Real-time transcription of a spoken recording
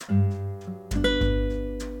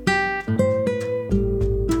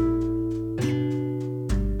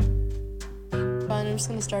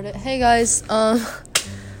gonna start it. Hey guys,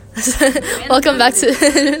 welcome back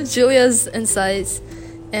to Julia's Insights,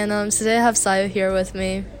 and today I have Sayo here with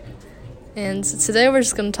me, and today we're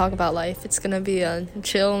just gonna talk about life. It's gonna be a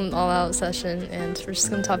chill and all-out session, and we're just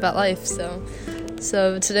gonna talk about life. So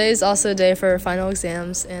today is also a day for final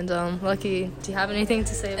exams, and Lucky, do you have anything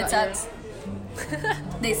to say about it? Sucks.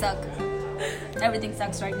 They suck. Everything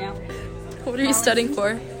sucks right now. What are you studying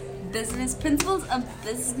for? Business principles of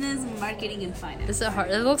business, marketing, and finance. Is it hard?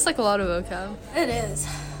 It looks like a lot of vocab. It is,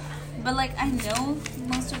 but I know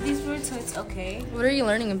most of these words, so it's okay. What are you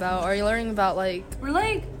learning about? Are you learning about We're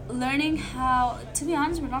learning how. To be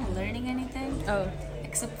honest, we're not learning anything. Oh.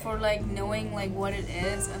 Except for knowing what it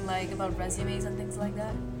is and about resumes and things like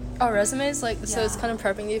that. Oh, resumes? Yeah. So it's kind of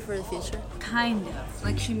prepping you for the future? Kind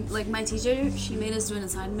of. My teacher, she made us do an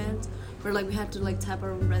assignment where we had to type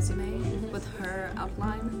our resume with her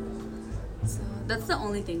outline. So that's the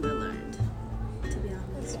only thing we learned, to be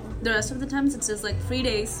honest. The rest of the times it's just free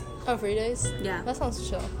days. Oh, free days? Yeah. That sounds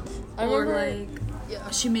chill.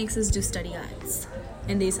 She makes us do study guides,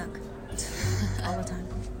 and they suck all the time.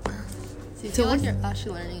 Do you feel like you're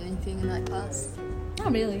actually learning anything in that class?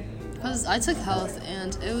 Not really. Because I took health,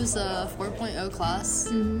 and it was a 4.0 class.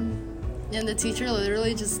 Mm-hmm. And the teacher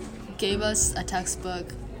literally just gave us a textbook,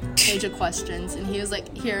 page of questions, and he was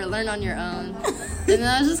like, here, learn on your own. And then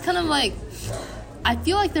I was just kind of I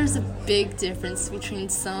feel like there's a big difference between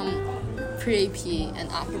some pre-AP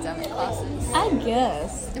and academic classes. I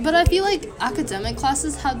guess. But I feel like academic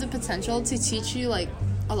classes have the potential to teach you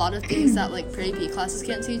a lot of things that pre-AP classes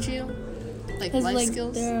can't teach you. Life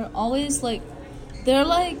skills. They're always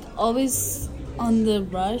always on the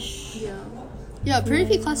rush. Yeah,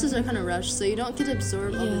 pre-AP classes are kind of rushed, so you don't get to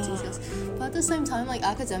absorb all the details. But at the same time,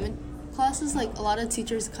 academic classes, a lot of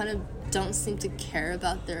teachers kind of don't seem to care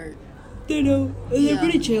about their... They don't. They're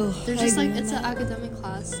pretty chill. They're just it's an academic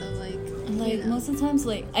class, so most of the times,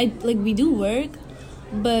 we do work,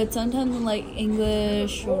 but sometimes in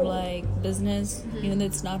English or business, even though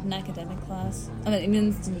it's not an academic class. I mean,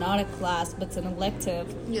 even it's not a class, but it's an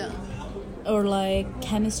elective. Yeah. Or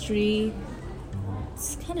chemistry.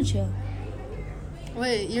 It's kind of chill.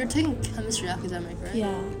 Wait, you're taking chemistry academic, right?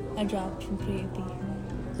 Yeah, I dropped from pre-AP.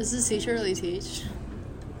 Does this teacher really teach?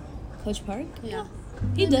 Coach Park? Yeah.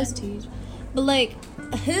 He does teach. But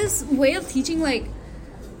his way of teaching,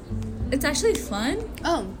 it's actually fun.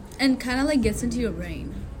 Oh. And kind of gets into your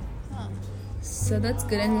brain. Oh. So that's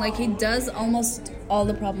good. And he does almost all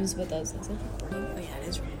the problems with us. Is it? Oh yeah, it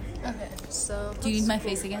is right. Okay, so... Do you need my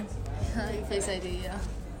face again? Your face ID, yeah.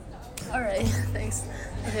 Alright, thanks.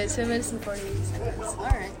 Okay, 2 minutes and 48 seconds.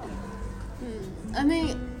 Alright. I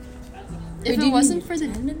mean, if it wasn't for the...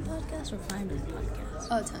 10-minute podcast or 5-minute podcast?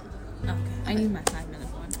 Oh, 10. Okay. I need my 5-minute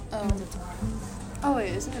one. Oh, wait,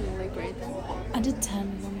 isn't it a late grade then? I did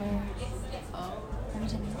 10, remember?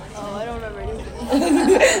 Oh, I don't remember anything.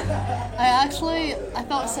 I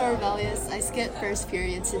felt so rebellious. I skipped first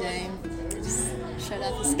period today. I just showed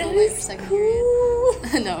up to school late for second period.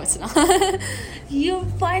 No, it's not. You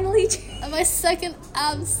finally my second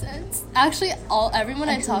absence. Actually, everyone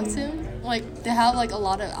I talk to, they have a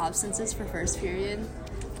lot of absences for first period.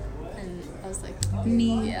 And I was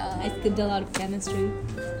me. Yeah. I skipped a lot of chemistry.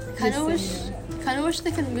 Kind of wish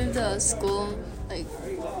they could move the school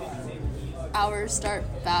hours start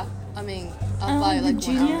back. I mean, up by the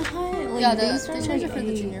junior high. Yeah, they changed it for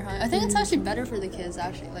the junior high. I think it's actually better for the kids.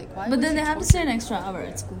 Actually, why? But then they have to stay an extra hour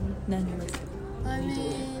at school. Then I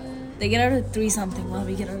mean, they get out at 3-something, while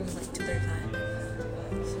we get out at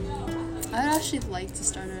 2:35. I'd actually like to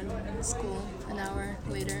start at school an hour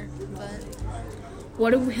later, but.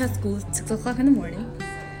 What if we had school at 6 o'clock in the morning,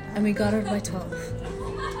 and we got out by 12?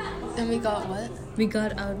 And we got what? We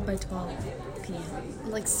got out by 12 p.m.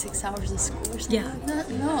 6 hours of school or something like that?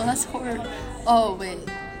 Yeah. No, that's horrible. Oh, wait.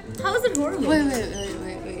 How is it horrible?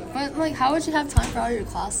 Wait. But, how would you have time for all your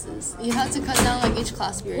classes? You have to cut down, each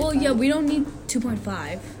class period. Well, yeah, we don't need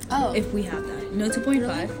 2.5. Oh. If we have that. 2.5.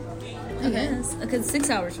 Really? Okay. Yes. Because 6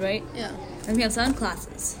 hours, right? Yeah. And we have 7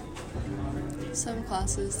 classes. 7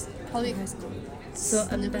 classes. Probably high school. So,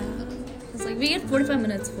 it's we get 45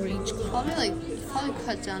 minutes for each class. Probably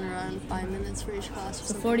cut down around 5 minutes for each class.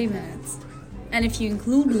 So 40 minutes. And if you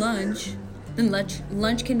include lunch, then lunch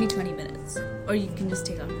can be 20 minutes. Or you can just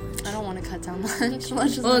take out lunch. I don't want to cut down lunch.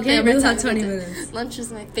 Lunch is we'll have 20 minutes. Lunch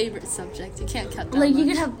is my favorite subject. You can't cut down lunch. You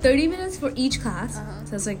could have 30 minutes for each class.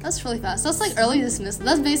 So it's that's really fast. That's early dismissal.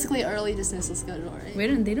 That's basically early dismissal schedule,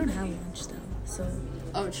 right? They don't have lunch though. So.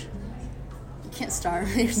 Oh, you can't starve.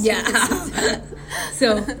 Yeah.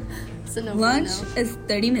 So So no Lunch bueno. is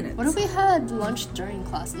 30 minutes. What if we had lunch during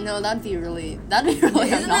class? No, that'd be really Isn't that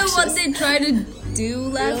obnoxious. what they tried to do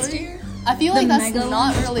last Really? year? I feel The like that's mega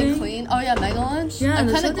not lunch really thing? clean. Oh yeah, mega lunch. Yeah, I'm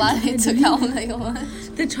that's kind of what glad they they tried took out doing. mega lunch.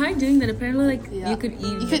 They tried doing that. Apparently, like, Yeah. you could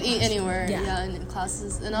eat. You could eat anywhere. Yeah. Yeah, in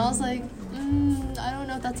classes. And I was like, I don't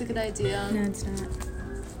know if that's a good idea. No, it's not.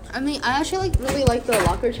 I mean, I actually really like the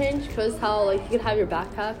locker change because how like you could have your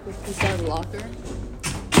backpack instead of a locker.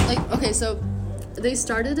 Like okay, so they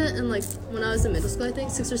started it in like when I was in middle school, I think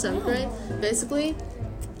 6th or 7th grade. Basically,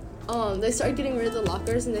 they started getting rid of the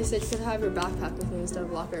lockers and they said you could have your backpack with you instead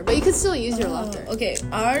of a locker, but you could still use your locker. Okay,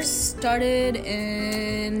 ours started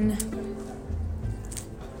in.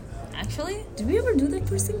 Actually, did we ever do that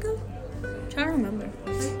for Cinco? Trying to remember.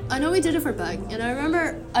 I know we did it for Beg, and I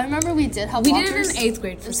remember we did have We lockers. did it in 8th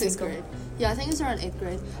grade for in 6th Cinco. grade. Yeah, I think it was around 8th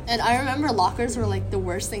grade. And I remember lockers were like the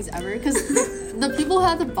worst things ever because the people who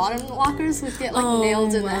had the bottom lockers would get like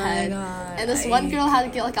nailed in the my head. God. And this one girl had to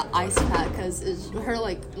get like an ice pack because her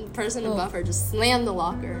like person above her just slammed the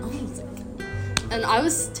locker. And I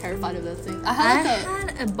was terrified of that thing. I I had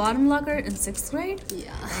like had a bottom locker in 6th grade.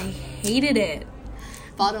 yeah, I hated it.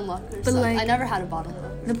 bottom locker. But, So like- I never had a bottom locker.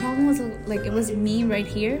 The problem was like it was me right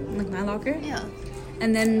here, like my locker, Yeah.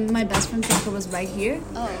 and then my best friend's locker was right here.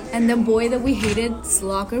 Oh. And the boy that we hated's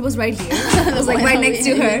locker was right here. It was like right boy next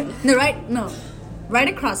to we her. Right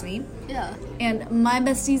across me. Yeah. And my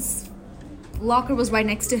bestie's locker was right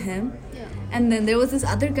next to him. Yeah. And then there was this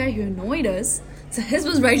other guy who annoyed us. So his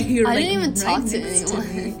was right here. I like, didn't even right talk to next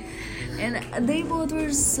anyone. me. And they both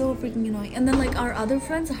were so freaking annoying. And then like our other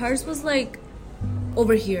friends, hers was like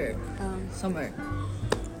over here somewhere.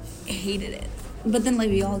 I hated it. But then like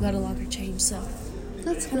we all got a locker change, so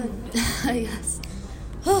That's good. I guess.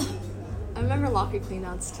 I remember locker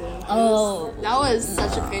cleanouts too. Oh. That was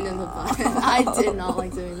such a pain in the butt. I did not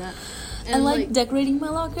like doing that. I like decorating my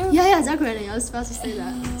locker. yeah, decorating. I was about to say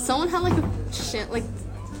that. Someone had like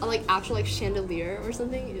a actual like chandelier or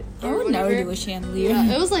something. I would never do a chandelier.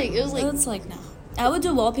 Yeah, it was like It's like no. I would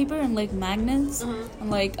do wallpaper and like magnets and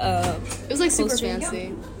like it was like super posters.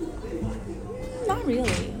 fancy. Not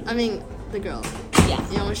really. I mean, the girl. Yeah.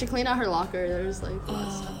 You know, when she cleaned out her locker, there was like a lot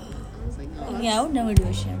of stuff. I was like, oh, that's Yeah, I would never do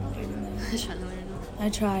a chandelier. chandelier. I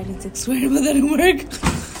tried in 6th grade, but that didn't work.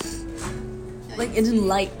 Like it didn't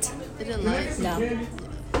light. It didn't like. No.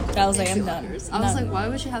 I was like, I'm done. Lockers. I was like, why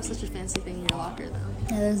would you have such a fancy thing in your locker though?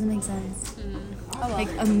 that doesn't make sense. Oh, well. Like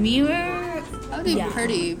a mirror. That would be Yeah.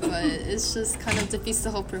 pretty, but it's just kind of defeats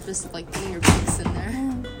the whole purpose of like putting your books in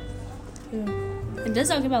there. Yeah. It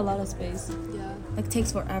does occupy a lot of space. Yeah. Like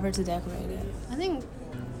takes forever to decorate it. I think.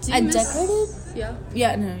 Do I you miss- decorated? Yeah.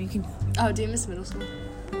 Yeah, no, you can. Oh, do you miss middle school?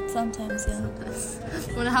 Sometimes, yeah.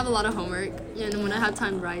 When I have a lot of homework and when I have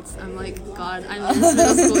time rights, I'm like, God, I miss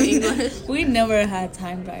middle school English. We never had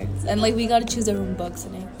time rights, and like we got to choose our own books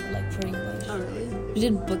in it, like for English. Oh, really? We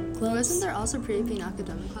did book clubs. Wasn't there also pre-AP and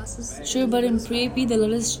academic classes? Sure, but in pre-AP they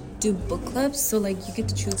let us do book clubs, so like you get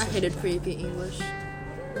to choose I hated pre-AP English.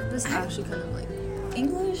 This is actually kind of like.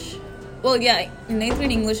 English. Well, yeah, in 8th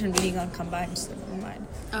grade English and reading on combined, so never mind.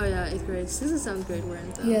 Oh yeah, 8th grade. 6th and 7th grade were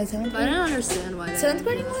in though. Yeah, 7th But I didn't understand why. 7th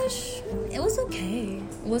grade English, it was okay.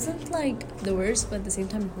 It wasn't like the worst, but at the same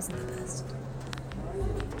time it wasn't the best.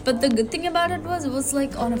 But the good thing about it was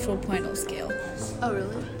like on a 4.0 scale. Oh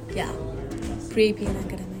really? Yeah, pre-AP and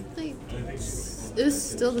academic. Like, it was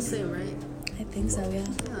still the same, right? I think so, yeah.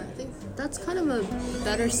 Yeah, I think that's kind of a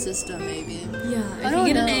better system, maybe. Yeah, I if don't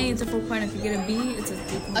you get an know. A, it's a 4.0. If you get a B, it's a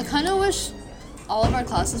 3.0. I kind of wish all of our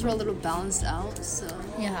classes were a little balanced out. So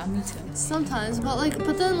Yeah, me too. sometimes,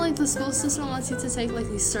 but then like the school system wants you to take like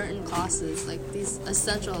these certain classes, like these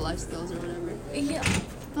essential life skills or whatever. Yeah.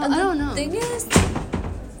 But I don't know. The thing is,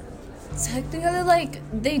 technically, like,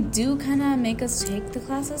 they do kind of make us take the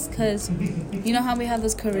classes, because you know how we have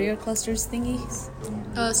those career clusters thingies?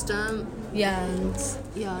 STEM. Yeah.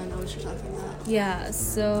 Yeah, I know what you're talking about. Yeah,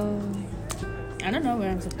 so I don't know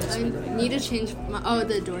where I'm supposed I to be. need to change my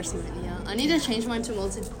the endorsement. Yeah, I need to change mine to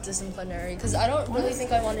multidisciplinary because I don't really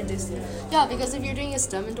think I want to do. Yeah, because if you're doing a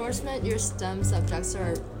STEM endorsement, your STEM subjects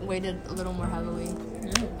are weighted a little more heavily.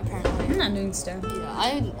 Apparently. I'm not doing STEM.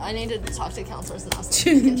 Yeah, I need to talk to counselors and ask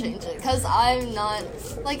them if they can change it because I'm not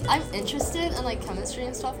like I'm interested in like chemistry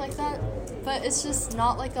and stuff like that, but it's just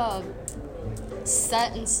not like a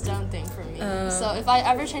set in stone thing for me. So if I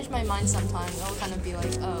ever change my mind sometime, it'll kind of be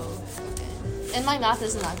like, oh, okay. And my math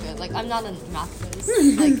isn't that good. Like I'm not a math whiz.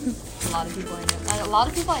 Like a lot of people I know. And a lot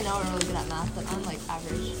of people I know are really good at math, but I'm like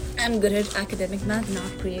average. I'm good at academic math,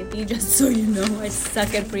 not pre-AP, just so you know. I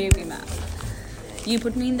suck at pre-AP math. You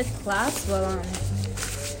put me in the class, well,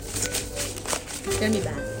 it's gonna be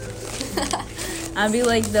bad. I'd be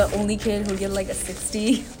like the only kid who get like a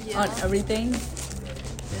 60 on everything.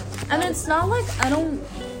 And it's not like I don't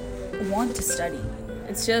want to study.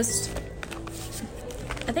 It's just,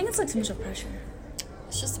 I think it's like so much of pressure.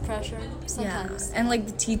 It's just the pressure sometimes. Yeah, and like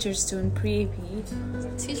the teachers too in pre-AP.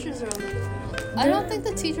 Teachers are I don't think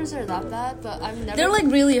the teachers are that bad, but I've never. They're like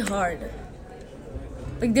really hard.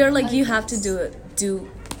 Like they're like you have to do this. You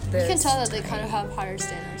can tell that they kind of have higher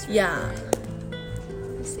standards. Yeah.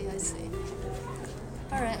 I see.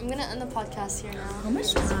 All right, I'm gonna end the podcast here now. How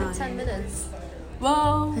much It's been time? 10 minutes.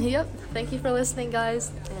 Whoa. Yep. Thank you for listening,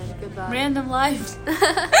 guys, and goodbye. Random life.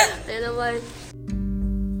 Random life.